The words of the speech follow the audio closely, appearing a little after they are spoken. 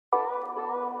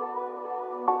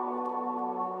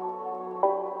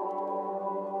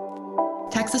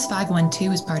Texas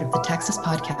 512 is part of the Texas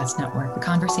Podcast Network, the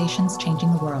conversations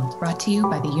changing the world, brought to you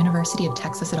by the University of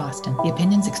Texas at Austin. The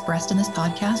opinions expressed in this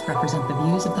podcast represent the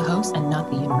views of the host and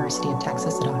not the University of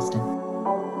Texas at Austin.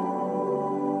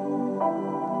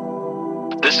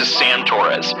 This is Sam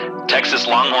Torres, Texas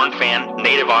Longhorn fan,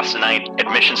 native Austinite,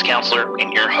 admissions counselor,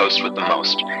 and your host with the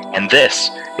most. And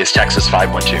this is Texas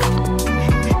 512.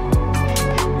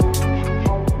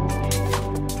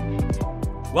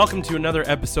 Welcome to another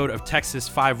episode of Texas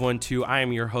 512. I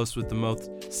am your host with the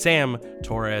most, Sam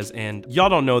Torres, and y'all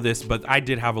don't know this, but I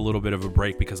did have a little bit of a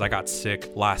break because I got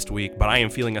sick last week, but I am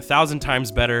feeling 1,000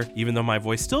 times better, even though my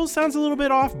voice still sounds a little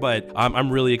bit off, but I'm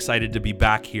really excited to be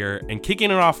back here and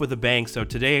kicking it off with a bang. So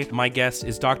today, my guest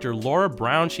is Dr. Laura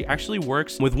Brown. She actually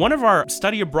works with one of our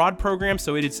study abroad programs,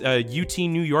 so it is UT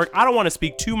New York. I don't want to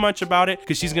speak too much about it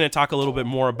because she's going to talk a little bit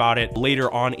more about it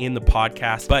later on in the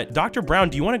podcast, but Dr. Brown,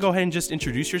 do you want to go ahead and just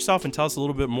introduce yourself and tell us a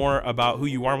little bit more about who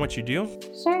you are and what you do?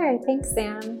 Sure. Thanks,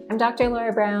 Sam. I'm Dr.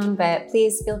 Laura Brown, but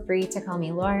please feel free to call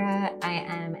me Laura. I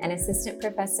am an assistant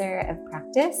professor of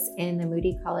practice in the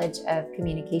Moody College of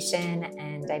Communication,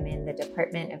 and I'm in the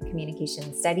Department of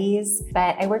Communication Studies.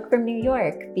 But I work from New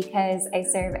York because I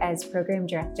serve as program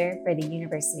director for the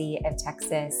University of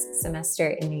Texas Semester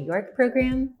in New York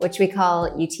program, which we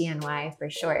call UTNY for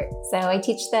short. So I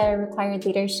teach the required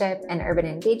leadership and urban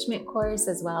engagement course,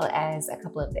 as well as a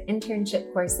couple of the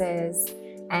internship courses.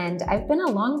 And I've been a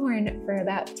Longhorn for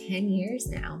about 10 years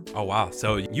now. Oh, wow.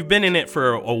 So you've been in it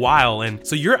for a while. And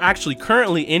so you're actually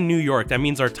currently in New York. That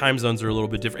means our time zones are a little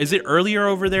bit different. Is it earlier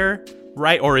over there,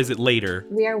 right? Or is it later?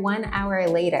 We are 1 hour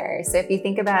later. So if you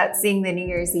think about seeing the New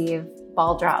Year's Eve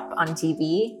ball drop on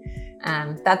TV,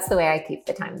 that's the way I keep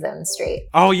the time zone straight.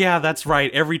 Oh yeah, that's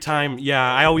right. Every time,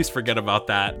 yeah, I always forget about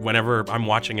that. Whenever I'm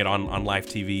watching it on live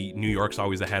TV, New York's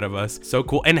always ahead of us. So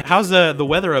cool. And how's the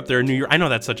weather up there in New York? I know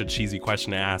that's such a cheesy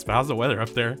question to ask, but how's the weather up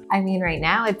there? I mean, right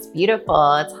now it's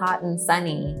beautiful. It's hot and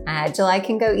sunny. July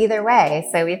can go either way.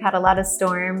 So we've had a lot of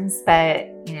storms, but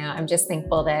I'm just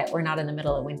thankful that we're not in the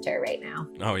middle of winter right now.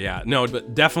 Oh yeah, no,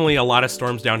 but definitely a lot of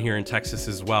storms down here in Texas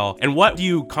as well. And what do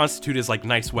you constitute as like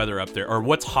nice weather up there, or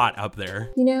what's hot up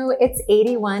there? It's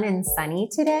 81 and sunny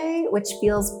today, which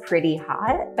feels pretty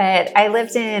hot, but I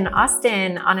lived in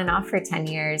Austin on and off for 10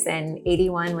 years, and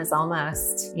 81 was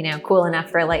almost, cool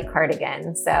enough for a light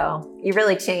cardigan. So you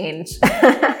really change.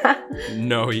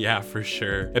 No, yeah, for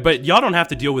sure. But y'all don't have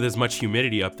to deal with as much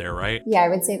humidity up there, right? Yeah, I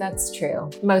would say that's true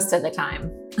most of the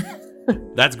time.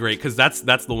 That's great, because that's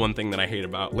the one thing that I hate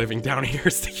about living down here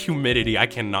is the humidity. I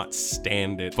cannot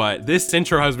stand it. But this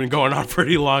intro has been going on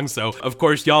pretty long, so of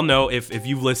course y'all know, if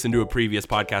you've listened to a previous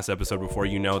podcast episode before,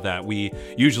 you know that we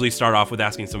usually start off with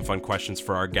asking some fun questions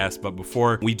for our guests. But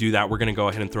before we do that, we're going to go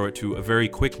ahead and throw it to a very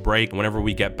quick break. Whenever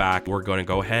we get back, we're going to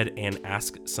go ahead and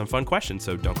ask some fun questions,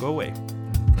 so don't go away.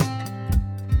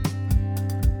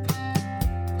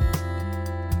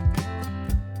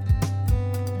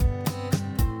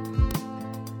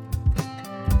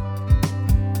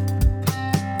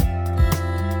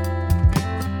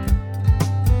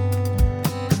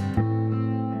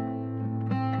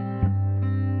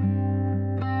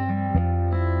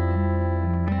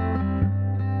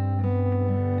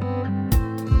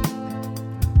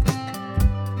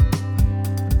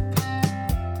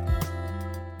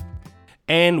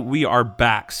 And we are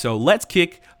back. So let's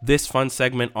kick this fun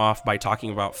segment off by talking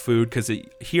about food, because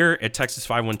here at Texas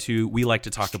 512, we like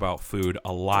to talk about food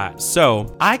a lot.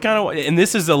 So I and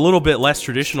this is a little bit less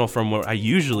traditional from what I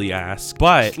usually ask,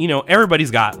 but everybody's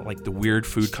got like the weird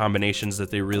food combinations that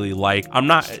they really like.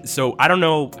 So I don't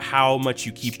know how much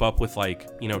you keep up with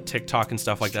TikTok and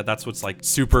stuff like that. That's what's like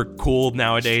super cool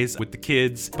nowadays with the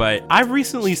kids. But I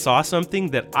recently saw something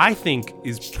that I think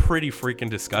is pretty freaking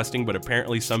disgusting, but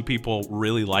apparently some people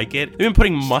really like it. They've been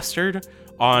putting mustard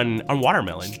on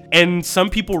watermelon, and some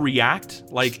people react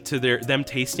to them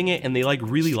tasting it, and they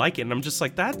really like it, and I'm just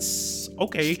like, that's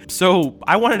okay. So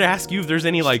I wanted to ask you if there's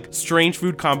any strange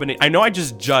food combination. I know I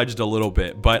just judged a little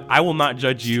bit, but I will not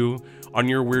judge you on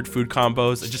your weird food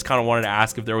combos. I just kind of wanted to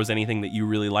ask if there was anything that you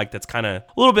really like that's kind of a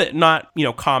little bit not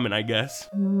common, I guess.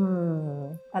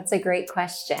 That's a great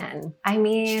question. I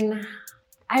mean,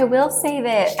 I will say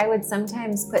that I would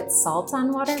sometimes put salt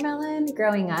on watermelon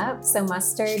growing up, so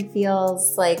mustard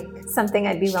feels like something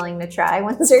I'd be willing to try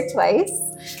once or twice.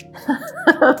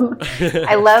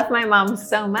 I love my mom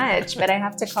so much, but I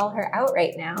have to call her out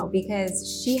right now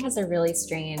because she has a really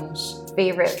strange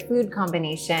favorite food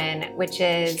combination, which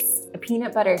is a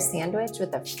peanut butter sandwich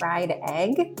with a fried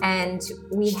egg, and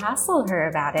we hassle her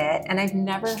about it, and I've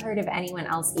never heard of anyone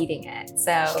else eating it.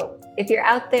 So if you're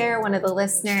out there, one of the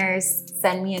listeners,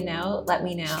 send me a note, let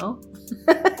me know.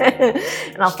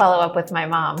 And I'll follow up with my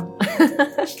mom.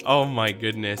 Oh my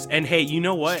goodness. And hey, you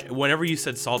know what? Whenever you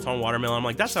said salt on watermelon, I'm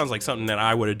like, that sounds like something that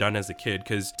I would have done as a kid.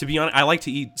 Because to be honest, I like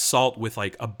to eat salt with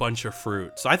like a bunch of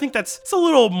fruit. So I think it's a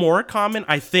little more common,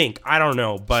 I think. I don't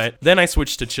know. But then I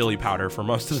switched to chili powder for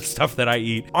most of the stuff that I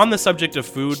eat. On the subject of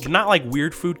food, but not like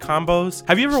weird food combos.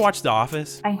 Have you ever watched The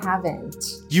Office? I haven't.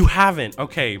 You haven't?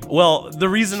 Okay. Well, the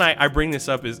reason I bring this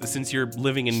up is since you're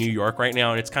living in New York right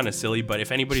now, and it's kind of silly, but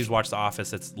if anybody's watched The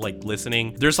Office that's like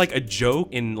listening, there's like a joke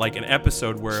in like an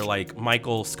episode where like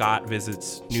Michael Scott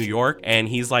visits New York and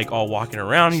he's like all walking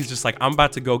around. He's just like, I'm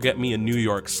about to go get me a New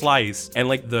York slice. And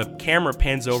like the camera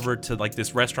pans over to like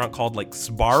this restaurant called like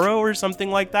Sbarro or something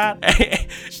like that.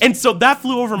 And so that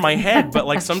flew over my head. But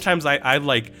like sometimes I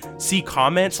like see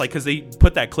comments like, cause they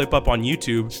put that clip up on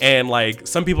YouTube and like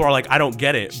some people are like, I don't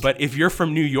get it. But if you're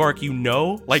from New York, you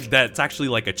know, like that's actually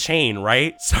like a chain,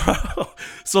 right?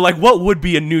 So like what would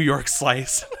be a New York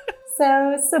slice?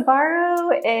 So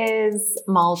Sbarro is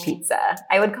mall pizza.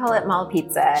 I would call it mall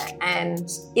pizza. And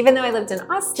even though I lived in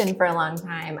Austin for a long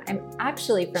time, I'm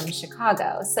actually from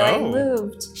Chicago. So I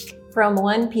moved from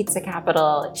one pizza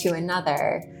capital to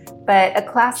another. But a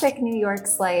classic New York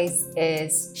slice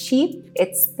is cheap,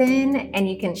 it's thin, and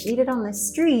you can eat it on the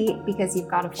street because you've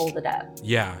got to fold it up.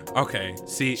 Yeah, okay.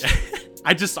 See,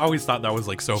 I just always thought that was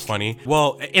like so funny.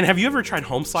 Well, and have you ever tried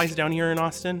Home Slice down here in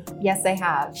Austin? Yes, I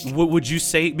have. What would you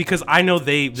say? Because I know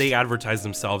they advertise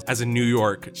themselves as a New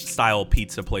York style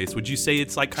pizza place. Would you say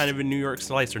it's like kind of a New York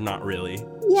slice or not really?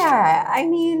 Yeah, I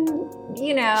mean,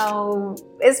 you know,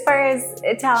 as far as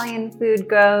Italian food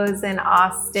goes in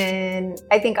Austin,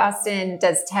 I think Austin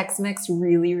does Tex-Mex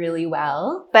really, really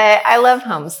well. But I love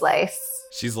Home Slice.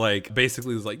 She's like,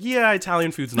 basically was like, yeah,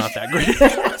 Italian food's not that great.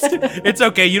 It's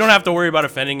okay. You don't have to worry about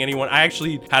offending anyone. I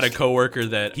actually had a coworker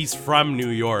that he's from New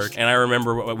York. And I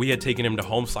remember we had taken him to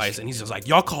Home Slice and he's just like,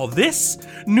 y'all call this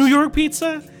New York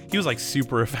pizza? He was like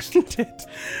super offended.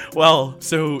 Well,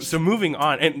 so moving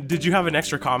on. And did you have an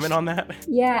extra comment on that?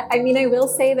 Yeah, I mean, I will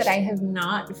say that I have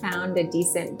not found a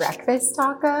decent breakfast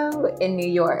taco in New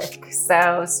York.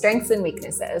 So strengths and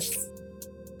weaknesses.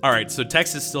 All right, so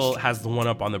Texas still has the one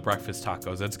up on the breakfast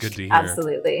tacos. That's good to hear.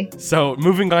 Absolutely. So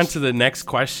moving on to the next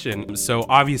question. So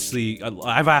obviously,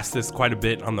 I've asked this quite a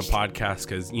bit on the podcast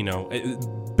because, you know,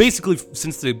 basically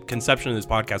since the conception of this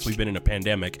podcast, we've been in a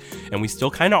pandemic and we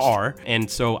still kind of are. And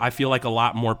so I feel like a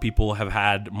lot more people have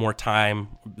had more time.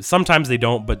 Sometimes they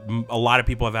don't, but a lot of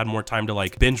people have had more time to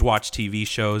like binge watch TV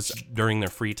shows during their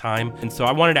free time. And so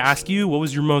I wanted to ask you, what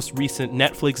was your most recent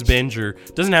Netflix binge? Or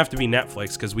it doesn't have to be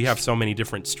Netflix because we have so many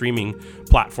different streaming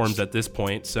platforms at this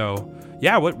point. So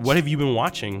yeah, what have you been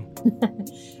watching?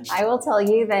 I will tell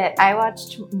you that I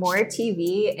watched more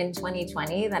TV in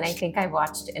 2020 than I think I've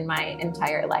watched in my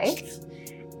entire life.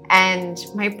 And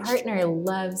my partner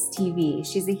loves TV.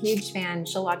 She's a huge fan.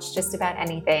 She'll watch just about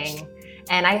anything.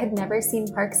 And I had never seen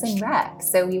Parks and Rec.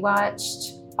 So we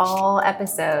watched all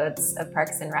episodes of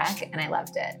Parks and Rec and I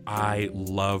loved it. I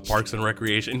love Parks and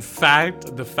Recreation. In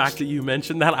fact, the fact that you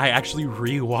mentioned that, I actually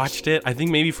rewatched it, I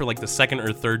think maybe for like the second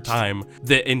or third time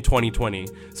in 2020.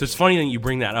 So it's funny that you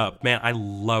bring that up. Man, I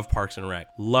love Parks and Rec.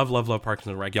 Love Parks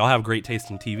and Rec. Y'all have great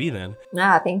taste in TV then.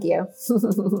 Thank you.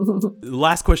 The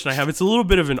last question I have, it's a little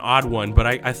bit of an odd one, but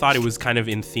I thought it was kind of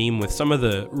in theme with some of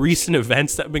the recent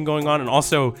events that have been going on. And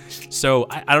also, so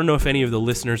I don't know if any of the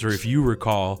listeners or if you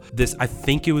recall this, I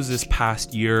think it was this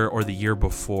past year or the year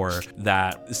before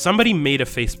that somebody made a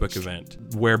Facebook event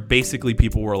where basically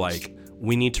people were like,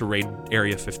 we need to raid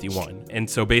Area 51. And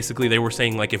so basically they were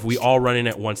saying like, if we all run in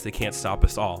at once, they can't stop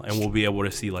us all. And we'll be able to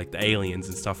see like the aliens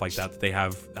and stuff like that they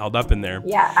have held up in there.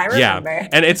 Yeah, I remember. Yeah.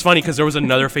 And it's funny because there was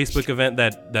another Facebook event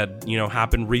that, you know,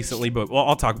 happened recently, but well,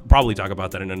 I'll probably talk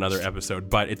about that in another episode,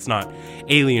 but it's not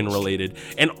alien related.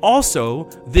 And also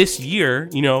this year,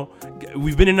 you know,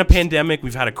 we've been in a pandemic,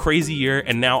 we've had a crazy year,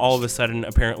 and now all of a sudden,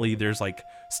 apparently there's like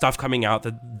stuff coming out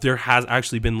that there has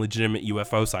actually been legitimate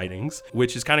UFO sightings,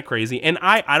 which is kind of crazy. And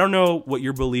I don't know what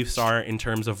your beliefs are in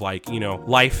terms of like, you know,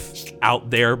 life out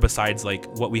there besides like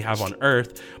what we have on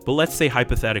Earth. But let's say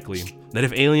hypothetically that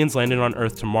if aliens landed on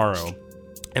Earth tomorrow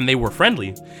and they were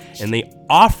friendly and they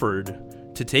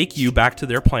offered to take you back to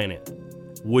their planet,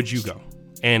 would you go?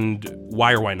 And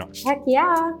why or why not? Heck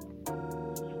yeah.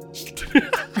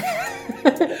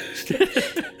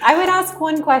 I would ask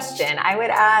one question. I would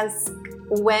ask,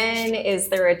 when is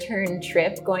the return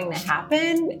trip going to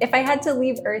happen? If I had to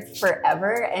leave Earth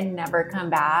forever and never come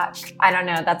back, I don't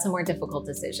know. That's a more difficult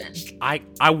decision. I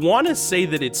want to say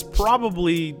that it's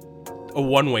probably a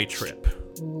one-way trip.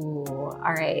 Ooh,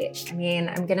 all right. I mean,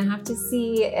 I'm gonna have to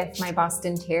see if my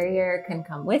Boston Terrier can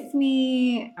come with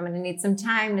me. I'm gonna need some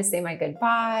time to say my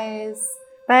goodbyes.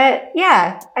 But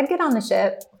yeah, I'd get on the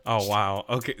ship. Oh, wow.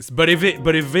 Okay. But if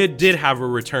it did have a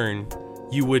return,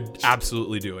 you would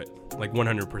absolutely do it. Like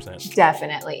 100%.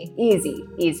 Definitely.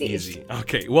 Easy.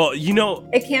 Okay. Well,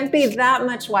 it can't be that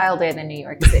much wilder than New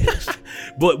York City.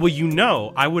 But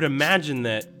I would imagine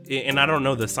that, and I don't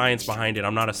know the science behind it.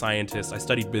 I'm not a scientist. I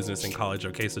studied business in college.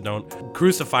 Okay. So don't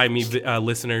crucify me,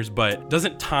 listeners, but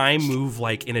doesn't time move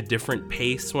like in a different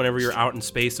pace whenever you're out in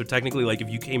space? So technically, like if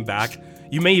you came back,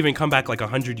 you may even come back like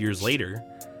 100 years later.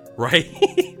 Right?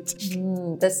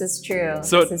 This is true.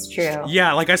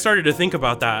 Yeah, like I started to think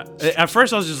about that. At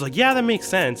first I was just like, yeah, that makes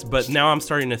sense. But now I'm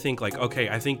starting to think like, okay,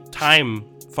 I think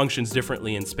time functions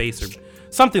differently in space or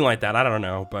something like that. I don't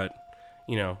know. But,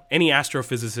 any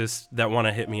astrophysicists that want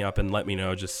to hit me up and let me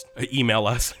know, just email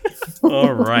us.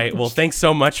 All right. Well, thanks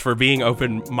so much for being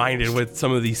open-minded with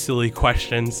some of these silly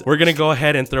questions. We're going to go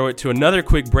ahead and throw it to another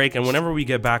quick break. And whenever we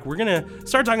get back, we're going to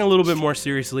start talking a little bit more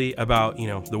seriously about,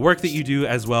 the work that you do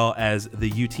as well as the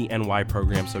UTNY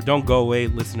program. So don't go away,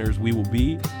 listeners. We will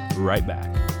be right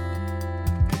back.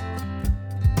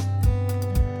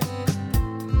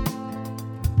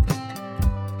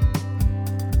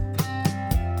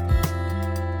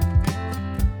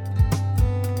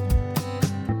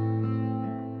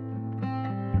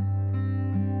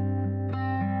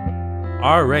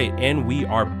 All right, and we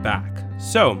are back.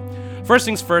 So, first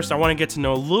things first, I want to get to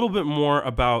know a little bit more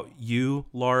about you,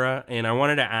 Laura, and I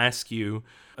wanted to ask you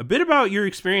a bit about your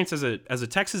experience as a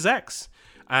Texas Ex.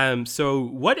 So,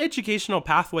 what educational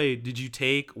pathway did you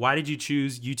take? Why did you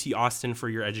choose UT Austin for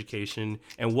your education?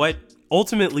 And what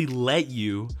ultimately led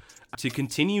you to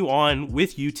continue on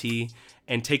with UT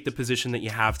and take the position that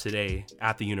you have today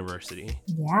at the university?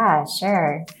 Yeah,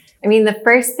 sure. I mean, the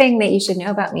first thing that you should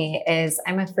know about me is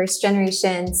I'm a first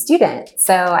generation student.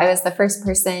 So I was the first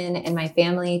person in my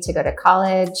family to go to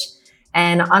college.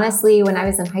 And honestly, when I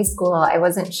was in high school, I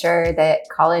wasn't sure that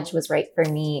college was right for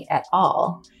me at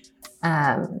all.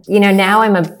 Now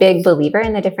I'm a big believer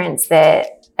in the difference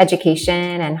that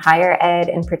education and higher ed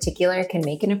in particular can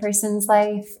make in a person's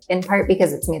life, in part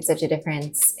because it's made such a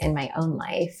difference in my own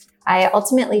life. I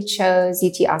ultimately chose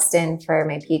UT Austin for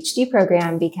my PhD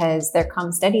program because their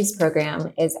Comm Studies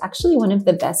program is actually one of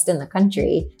the best in the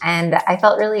country. And I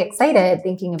felt really excited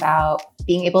thinking about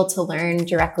being able to learn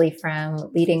directly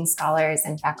from leading scholars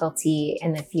and faculty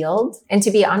in the field. And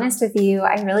to be honest with you,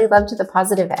 I really loved the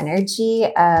positive energy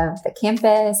of the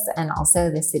campus and also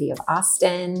the city of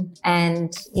Austin.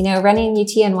 And, running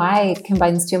UTNY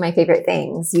combines two of my favorite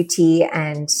things, UT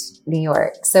and New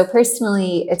York. So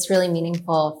personally, it's really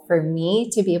meaningful for me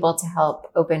to be able to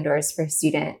help open doors for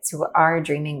students who are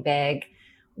dreaming big,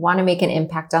 want to make an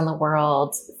impact on the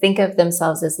world, think of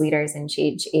themselves as leaders and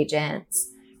change agents,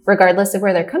 regardless of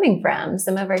where they're coming from.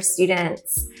 Some of our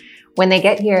students, when they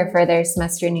get here for their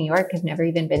semester in New York, have never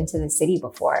even been to the city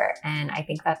before. And I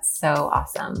think that's so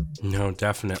awesome. No,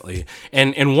 definitely.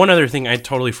 And one other thing I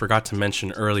totally forgot to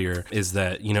mention earlier is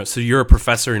that, so you're a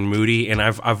professor in Moody, and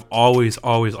I've always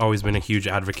been a huge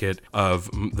advocate of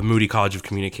the Moody College of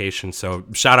Communication. So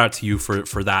shout out to you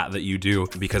for that you do,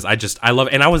 because I love,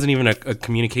 and I wasn't even a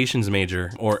communications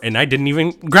major, and I didn't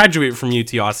even graduate from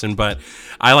UT Austin, but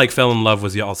I fell in love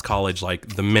with y'all's college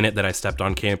the minute that I stepped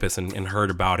on campus and heard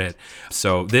about it.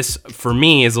 So this, for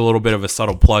me, is a little bit of a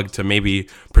subtle plug to maybe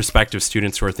prospective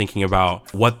students who are thinking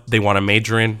about what they want to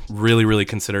major in. Really, really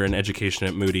consider an education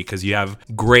at Moody, because you have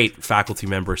great faculty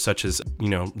members such as,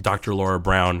 Dr. Laura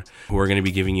Brown, who are going to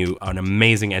be giving you an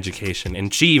amazing education.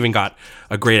 And she even got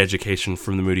a great education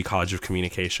from the Moody College of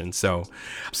Communication. So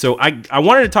I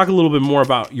wanted to talk a little bit more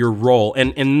about your role.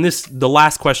 And the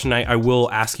last question, I will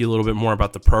ask you a little bit more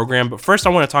about the program. But first, I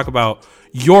want to talk about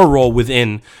your role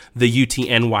within the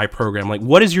UTNY program.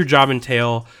 What does your job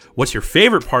entail? What's your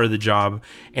favorite part of the job?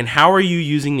 And how are you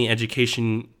using the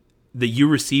education that you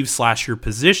receive / your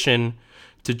position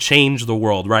to change the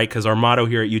world, right? Because our motto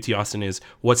here at UT Austin is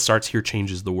what starts here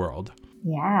changes the world.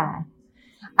 Yeah.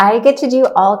 I get to do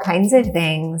all kinds of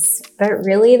things, but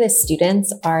really the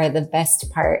students are the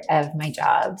best part of my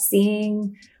job.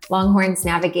 Seeing Longhorns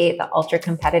navigate the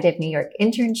ultra-competitive New York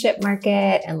internship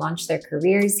market and launch their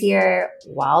careers here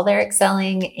while they're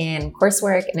excelling in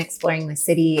coursework and exploring the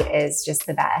city is just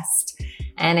the best.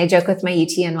 And I joke with my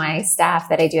UTNY staff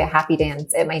that I do a happy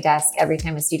dance at my desk every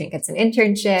time a student gets an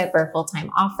internship or a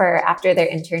full-time offer after their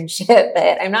internship.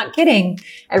 But I'm not kidding.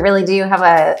 I really do have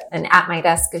an at my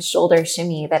desk a shoulder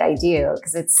shimmy that I do,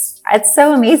 because it's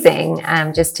so amazing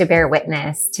just to bear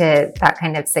witness to that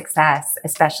kind of success,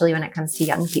 especially when it comes to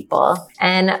young people.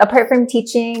 And apart from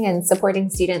teaching and supporting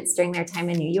students during their time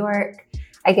in New York,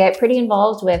 I get pretty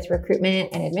involved with recruitment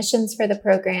and admissions for the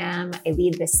program. I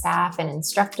lead the staff and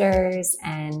instructors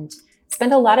and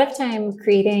spend a lot of time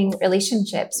creating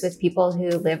relationships with people who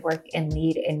live, work, and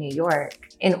lead in New York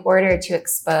in order to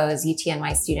expose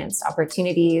UTNY students to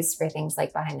opportunities for things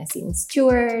like behind the scenes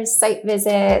tours, site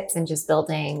visits, and just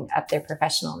building up their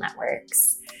professional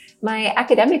networks. My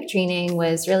academic training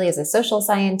was really as a social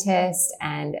scientist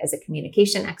and as a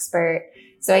communication expert.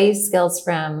 So I use skills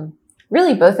from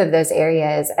really both of those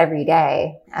areas every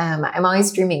day. I'm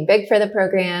always dreaming big for the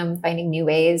program, finding new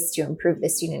ways to improve the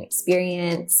student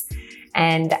experience.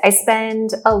 And I spend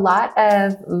a lot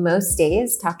of most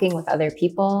days talking with other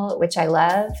people, which I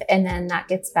love. And then that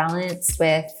gets balanced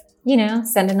with,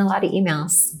 sending a lot of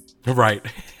emails. Right.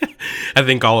 I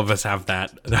think all of us have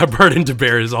that burden to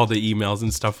bear, is all the emails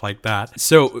and stuff like that.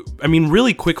 So,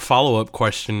 really quick follow-up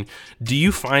question. Do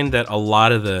you find that a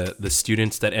lot of the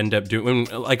students that end up doing,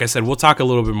 like I said, we'll talk a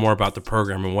little bit more about the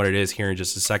program and what it is here in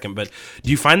just a second, but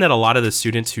do you find that a lot of the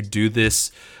students who do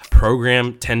this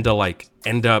program tend to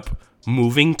end up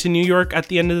moving to New York at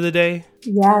the end of the day?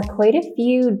 Yeah, quite a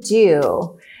few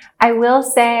do. I will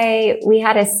say we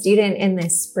had a student in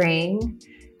the spring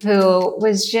who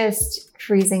was just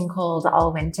freezing cold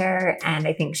all winter. And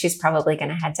I think she's probably going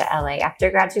to head to LA after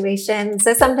graduation.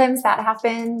 So sometimes that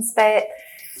happens. But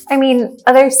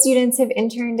other students have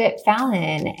interned at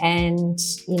Fallon and,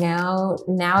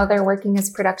 now they're working as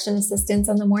production assistants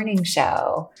on the morning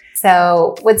show.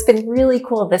 So what's been really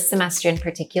cool this semester in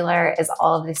particular is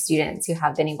all of the students who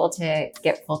have been able to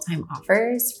get full-time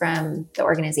offers from the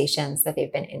organizations that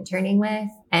they've been interning with.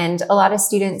 And a lot of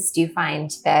students do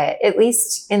find that, at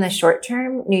least in the short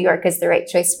term, New York is the right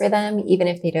choice for them, even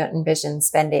if they don't envision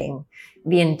spending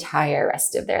the entire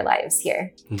rest of their lives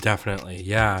here. Definitely.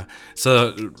 Yeah.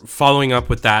 So following up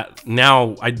with that,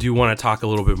 now I do want to talk a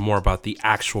little bit more about the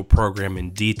actual program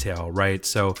in detail, right?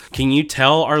 So can you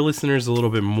tell our listeners a little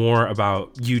bit more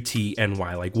about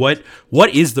UTNY?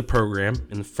 What is the program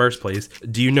in the first place?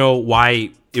 Do you know why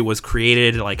it was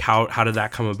created? How did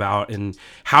that come about? And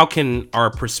how can our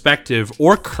prospective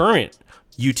or current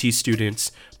UT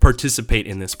students participate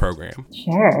in this program?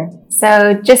 Sure.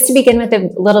 So just to begin with a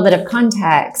little bit of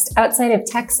context, outside of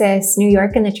Texas, New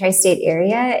York and the tri-state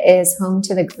area is home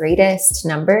to the greatest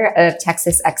number of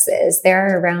Texas X's. There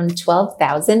are around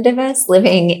 12,000 of us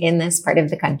living in this part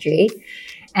of the country.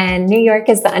 And New York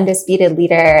is the undisputed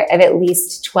leader of at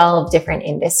least 12 different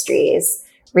industries,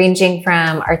 ranging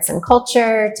from arts and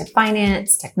culture to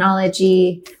finance,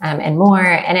 technology, and more.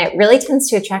 And it really tends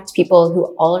to attract people who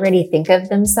already think of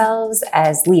themselves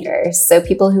as leaders. So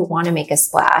people who want to make a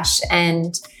splash.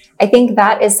 And I think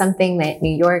that is something that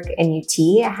New York and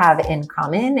UT have in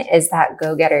common, is that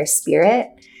go-getter spirit.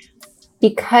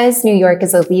 Because New York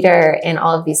is a leader in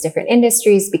all of these different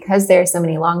industries, because there are so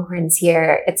many Longhorns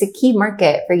here, it's a key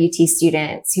market for UT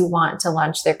students who want to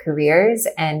launch their careers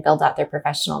and build out their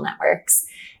professional networks.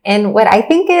 In what I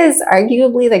think is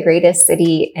arguably the greatest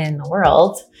city in the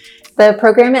world. The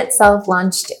program itself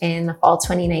launched in the fall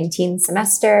 2019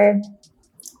 semester.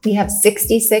 We have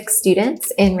 66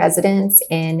 students in residence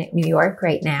in New York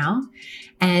right now.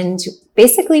 And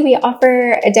basically, we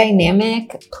offer a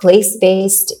dynamic,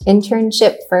 place-based,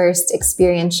 internship-first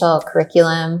experiential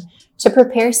curriculum to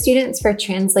prepare students for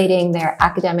translating their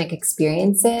academic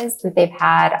experiences that they've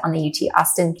had on the UT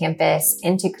Austin campus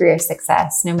into career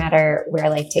success, no matter where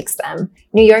life takes them.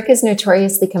 New York is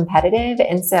notoriously competitive,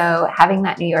 and so having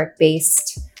that New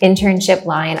York-based internship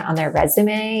line on their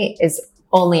resume is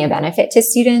only a benefit to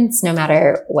students, no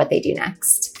matter what they do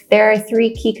next. There are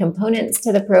 3 key components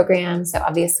to the program. So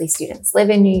obviously students live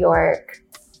in New York,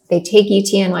 they take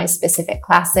UTNY specific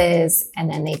classes, and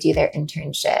then they do their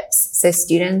internships. So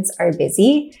students are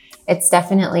busy. It's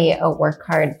definitely a work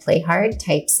hard, play hard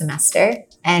type semester.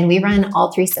 And we run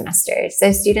all 3 semesters.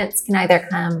 So students can either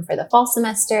come for the fall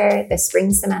semester, the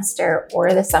spring semester,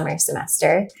 or the summer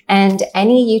semester. And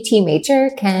any UT major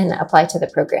can apply to the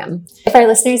program. If our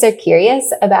listeners are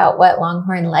curious about what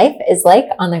Longhorn life is like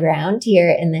on the ground here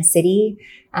in the city,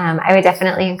 I would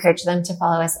definitely encourage them to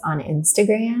follow us on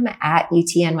Instagram at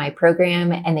UTNY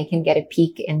program, and they can get a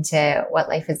peek into what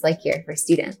life is like here for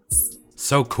students.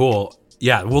 So cool.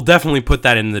 Yeah, we'll definitely put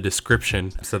that in the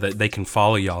description so that they can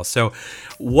follow y'all. So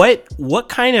what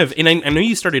kind of, and I know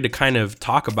you started to kind of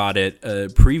talk about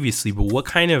it previously, but what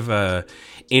kind of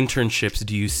internships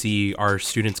do you see our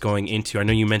students going into? I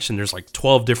know you mentioned there's like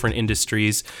 12 different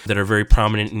industries that are very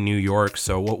prominent in New York.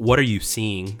 So what are you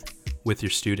seeing with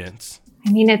your students?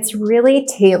 I mean, it's really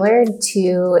tailored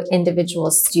to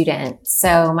individual students.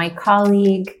 So my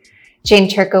colleague, Jane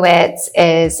Turkowitz,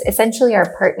 is essentially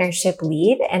our partnership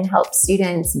lead and helps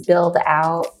students build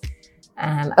out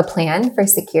a plan for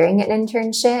securing an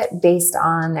internship based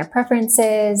on their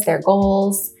preferences, their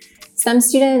goals. Some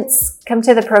students come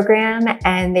to the program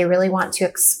and they really want to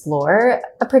explore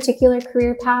a particular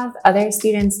career path. Other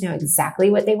students know exactly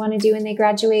what they want to do when they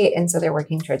graduate, and so they're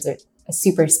working towards a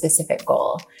super specific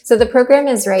goal. So the program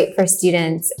is right for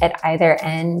students at either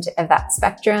end of that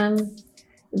spectrum.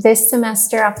 This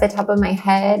semester, off the top of my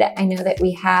head, I know that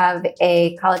we have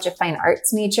a College of Fine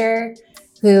Arts major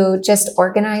who just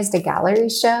organized a gallery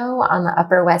show on the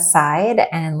Upper West Side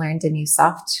and learned a new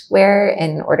software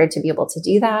in order to be able to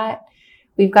do that.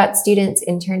 We've got students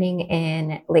interning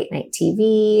in late night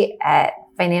TV at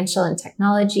financial and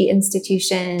technology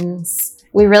institutions.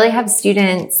 We really have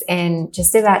students in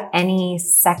just about any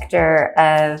sector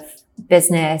of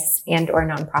business and or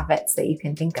nonprofits that you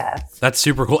can think of. That's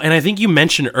super cool. And I think you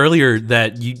mentioned earlier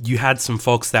that you had some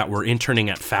folks that were interning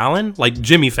at Fallon, like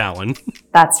Jimmy Fallon.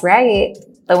 That's right.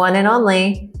 The one and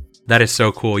only. That is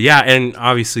so cool. Yeah, and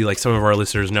obviously, like, some of our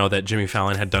listeners know that Jimmy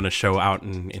Fallon had done a show out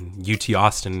in UT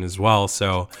Austin as well.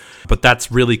 So, but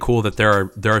that's really cool that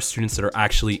there are students that are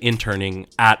actually interning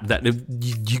at that.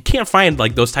 You can't find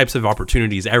like those types of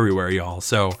opportunities everywhere, y'all.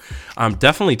 So,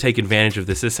 definitely take advantage of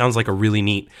this. This sounds like a really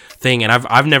neat thing. And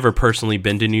I've never personally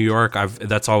been to New York.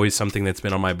 That's always something that's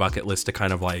been on my bucket list to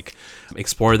kind of like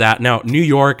explore that. Now, New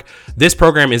York, this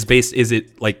program is based. Is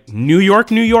it like New York,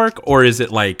 or is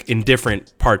it like in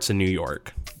different parts of New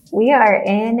York? We are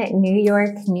in New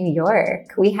York, New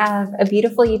York. We have a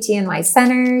beautiful UTNY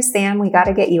center. Sam, we got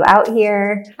to get you out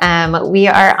here. We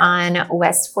are on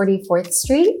West 44th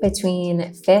Street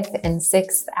between 5th and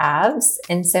 6th Aves.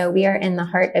 And so we are in the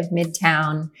heart of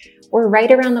Midtown. We're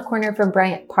right around the corner from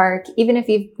Bryant Park. Even if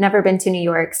you've never been to New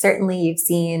York, certainly you've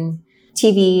seen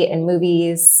TV and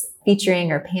movies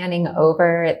featuring or panning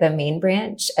over the main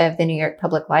branch of the New York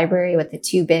Public Library with the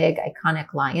two big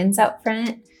iconic lions out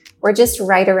front. We're just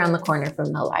right around the corner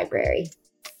from the library.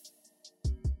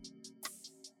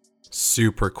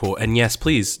 Super cool. And yes,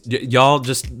 please, y'all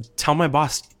just tell my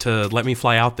boss to let me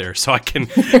fly out there so I can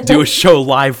do a show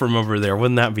live from over there.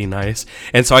 Wouldn't that be nice?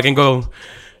 And so I can go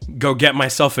get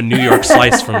myself a New York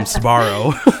slice from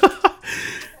Sbarro.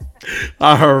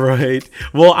 All right.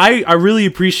 Well, I really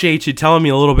appreciate you telling me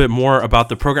a little bit more about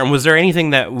the program. Was there anything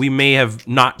that we may have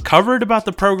not covered about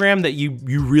the program that you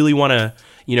really want to,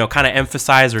 kind of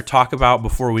emphasize or talk about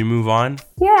before we move on?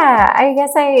 Yeah, I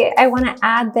guess I want to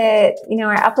add that,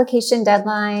 our application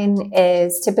deadline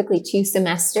is typically 2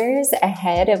 semesters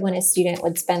ahead of when a student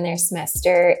would spend their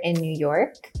semester in New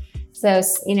York. So,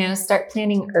 start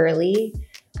planning early.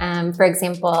 For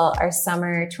example, our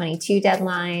summer 22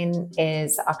 deadline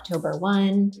is October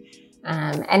 1.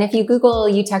 And if you Google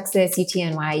UTexas,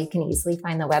 UTNY, you can easily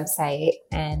find the website.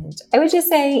 And I would just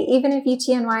say, even if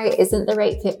UTNY isn't the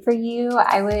right fit for you,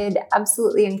 I would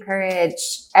absolutely encourage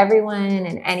everyone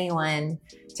and anyone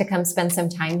to come spend some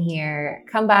time here.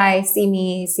 Come by, see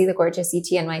me, see the gorgeous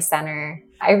UTNY Center.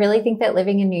 I really think that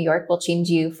living in New York will change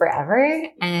you forever.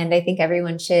 And I think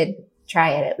everyone should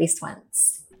try it at least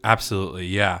once. Absolutely,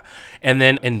 yeah.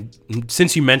 And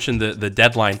since you mentioned the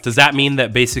deadline, does that mean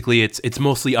that basically it's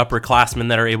mostly upperclassmen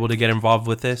that are able to get involved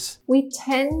with this? We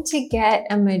tend to get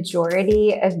a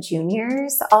majority of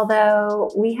juniors,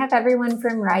 although we have everyone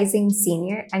from rising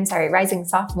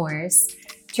sophomores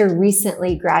to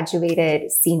recently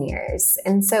graduated seniors.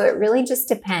 And so it really just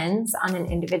depends on an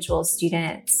individual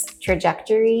student's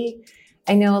trajectory.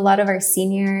 I know a lot of our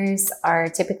seniors are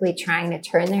typically trying to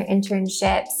turn their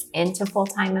internships into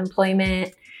full-time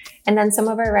employment. And then some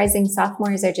of our rising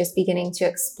sophomores are just beginning to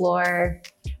explore,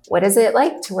 what is it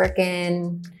like to work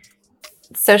in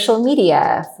social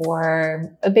media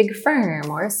for a big firm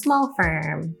or a small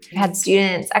firm? I've had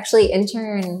students actually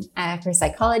intern for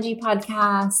Psychology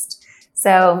Podcast.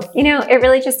 So, it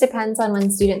really just depends on when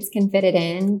students can fit it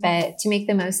in, but to make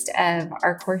the most of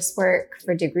our coursework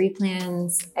for degree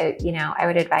plans, I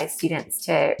would advise students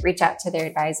to reach out to their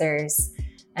advisors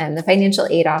the financial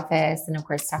aid office, and of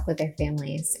course, talk with their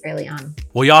families early on.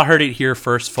 Well, y'all heard it here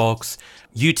first, folks.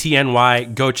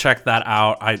 UTNY, go check that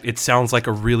out. It sounds like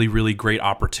a really, really great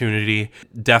opportunity.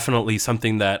 Definitely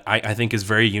something that I think is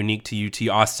very unique to UT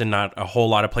Austin. Not a whole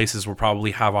lot of places will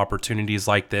probably have opportunities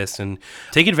like this, and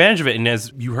take advantage of it. And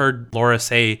as you heard Laura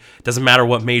say, it doesn't matter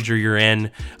what major you're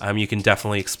in, you can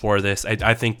definitely explore this.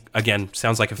 I think, again,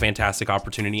 sounds like a fantastic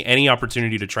opportunity. Any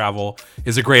opportunity to travel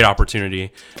is a great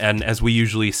opportunity. And as we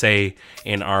usually say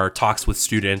in our talks with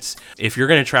students, if you're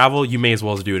going to travel, you may as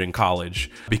well do it in college,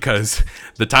 because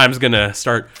the time's going to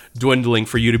start dwindling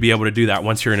for you to be able to do that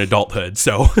once you're in adulthood.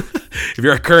 So if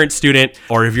you're a current student,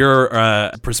 or if you're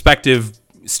a prospective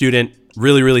student,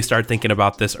 really start thinking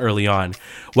about this early on.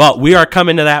 Well, we are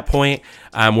coming to that point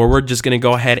where we're just going to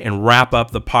go ahead and wrap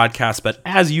up the podcast. But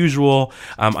as usual,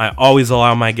 I always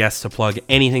allow my guests to plug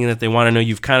anything that they want to know.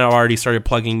 You've kind of already started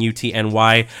plugging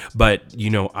UTNY, but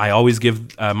I always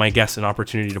give my guests an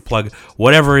opportunity to plug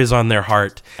whatever is on their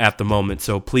heart at the moment.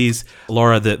 So please,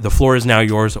 Laura, the floor is now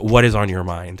yours. What is on your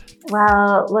mind?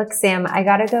 Well, look, Sam, I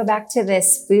got to go back to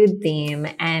this food theme,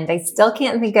 and I still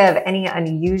can't think of any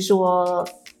unusual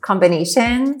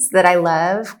combinations that I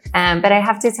love. But I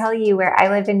have to tell you, where I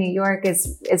live in New York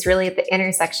is really at the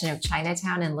intersection of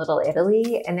Chinatown and Little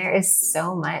Italy. And there is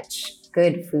so much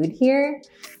good food here.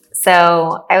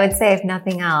 So I would say, if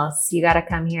nothing else, you got to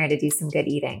come here to do some good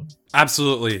eating.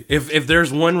 Absolutely. If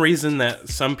there's one reason that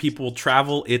some people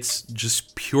travel, it's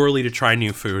just purely to try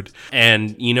new food.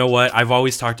 And you know what? I've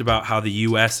always talked about how the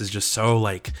US is just so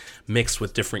mixed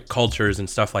with different cultures and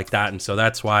stuff like that. And so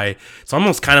that's why it's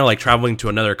almost kind of like traveling to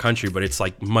another country, but it's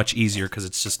much easier because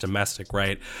it's just domestic,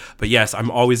 right? But yes,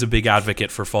 I'm always a big advocate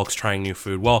for folks trying new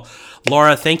food. Well,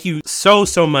 Laura, thank you so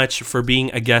much for being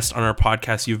a guest on our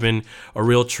podcast. You've been a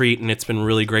real treat, and it's been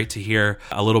really great to hear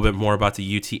a little bit more about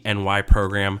the UTNY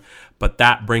program. But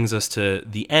that brings us to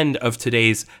the end of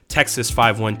today's Texas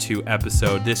 512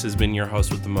 episode. This has been your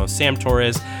host with the most, Sam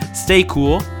Torres. Stay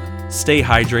cool, stay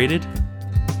hydrated,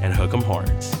 and hook 'em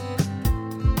horns.